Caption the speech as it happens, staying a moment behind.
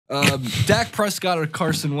Dak Prescott or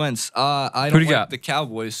Carson Wentz? I don't like the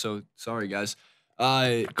Cowboys, so sorry, guys.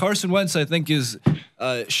 Carson Wentz, I think, is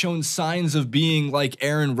shown signs of being like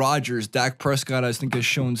Aaron Rodgers. Dak Prescott, I think, has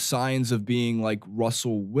shown signs of being like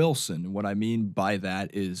Russell Wilson. And what I mean by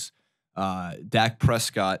that is Dak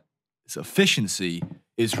Prescott's efficiency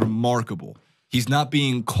is remarkable. He's not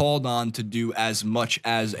being called on to do as much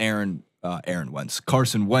as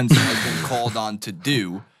Carson Wentz has been called on to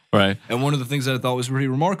do. Right. And one of the things that I thought was really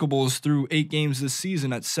remarkable is through 8 games this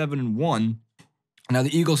season at 7-1. Now,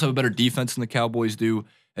 the Eagles have a better defense than the Cowboys do.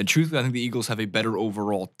 And truthfully, I think the Eagles have a better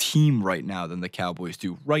overall team right now than the Cowboys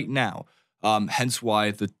do right now. Hence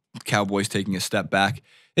why the Cowboys taking a step back.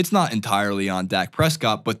 It's not entirely on Dak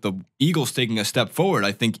Prescott, but the Eagles taking a step forward,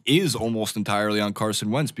 I think, is almost entirely on Carson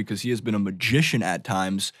Wentz because he has been a magician at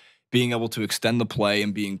times, being able to extend the play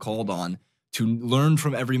and being called on to learn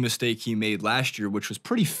from every mistake he made last year, which was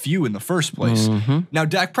pretty few in the first place. Now,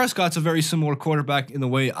 Dak Prescott's a very similar quarterback in the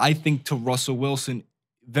way, I think, to Russell Wilson,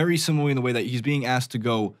 very similar in the way that he's being asked to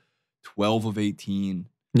go 12 of 18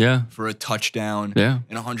 for a touchdown and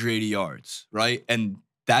 180 yards, right? And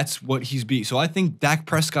that's what he's being. So I think Dak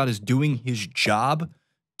Prescott is doing his job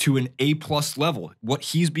to an A-plus level. What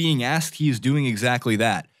he's being asked, he is doing exactly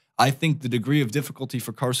that. I think the degree of difficulty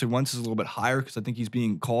for Carson Wentz is a little bit higher because I think he's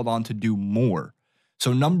being called on to do more.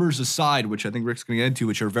 So numbers aside, which I think Rick's going to get into,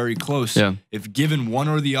 which are very close, if given one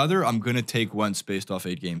or the other, I'm going to take Wentz based off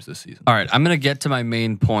 8 games this season. All right, I'm going to get to my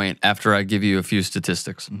main point after I give you a few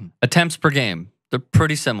statistics. Attempts per game, they're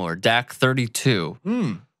pretty similar. Dak 32,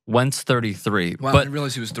 Wentz 33. Wow, but I didn't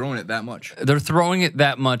realize he was throwing it that much. They're throwing it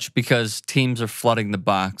that much because teams are flooding the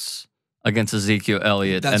box against Ezekiel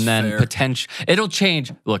Elliott. That's and then fair. potential. It'll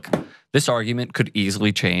change. Look, this argument could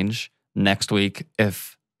easily change next week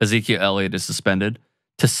if Ezekiel Elliott is suspended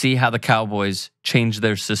to see how the Cowboys change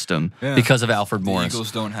their system because of Alfred Morris. The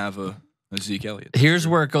Eagles don't have a Zeke Elliott. Here's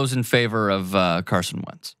where it goes in favor of Carson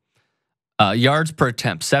Wentz. Yards per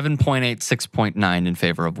attempt, 7.8, 6.9 in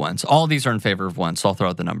favor of Wentz. All these are in favor of Wentz. So I'll throw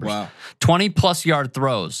out the numbers. Wow. 20-plus yard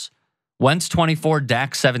throws. Wentz 24,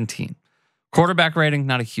 Dak 17. Quarterback rating,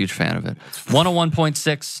 not a huge fan of it.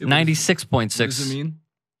 101.6, 96.6. What does it mean?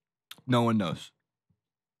 No one knows.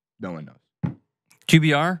 No one knows.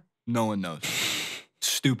 QBR? No one knows.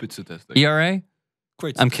 Stupid statistic. ERA?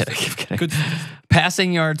 Great I'm statistic. kidding. I'm kidding. Good statistic.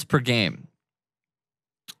 Passing yards per game.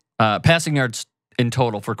 Passing yards in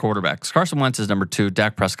total for quarterbacks. Carson Wentz is number 2.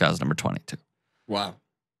 Dak Prescott is number 22. Wow.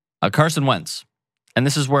 Carson Wentz, and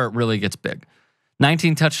this is where it really gets big.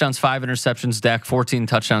 19 touchdowns, 5 interceptions. Dak, 14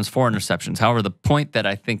 touchdowns, 4 interceptions. However, the point that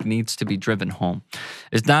I think needs to be driven home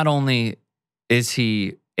is not only is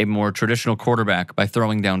he a more traditional quarterback by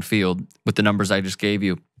throwing downfield with the numbers I just gave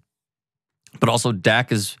you, but also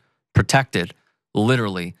Dak is protected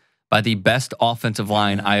literally by the best offensive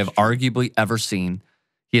line I have arguably ever seen.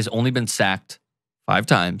 He has only been sacked 5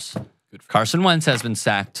 times. Carson Wentz has been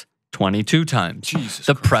sacked 22 times. Jesus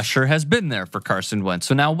the Christ. pressure has been there for Carson Wentz.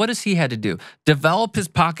 So now what has he had to do? Develop his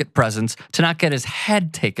pocket presence to not get his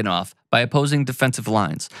head taken off by opposing defensive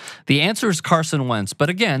lines. The answer is Carson Wentz. But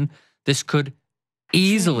again, this could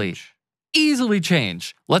easily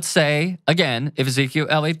change. Let's say, again, if Ezekiel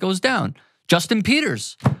Elliott goes down. Justin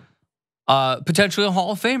Peters, potentially a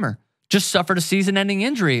Hall of Famer, just suffered a season-ending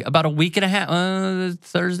injury about a week and a half.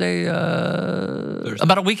 Thursday.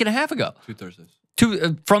 About a week and a half ago. 2 Thursdays.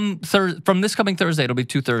 From this coming Thursday, it'll be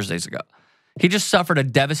 2 Thursdays ago. He just suffered a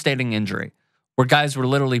devastating injury where guys were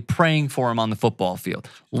literally praying for him on the football field.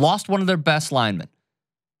 Lost one of their best linemen.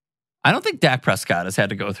 I don't think Dak Prescott has had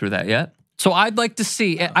to go through that yet. So I'd like to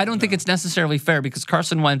see. I don't think it's necessarily fair because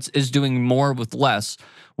Carson Wentz is doing more with less,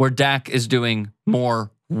 where Dak is doing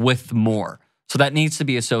more with more. So that needs to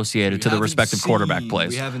be associated to the respective quarterback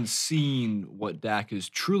plays. We haven't seen what Dak is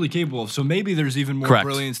truly capable of. So maybe there's even more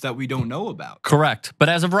brilliance that we don't know about. Correct. But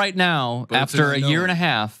as of right now, after a year and a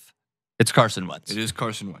half, it's Carson Wentz. It is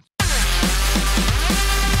Carson Wentz.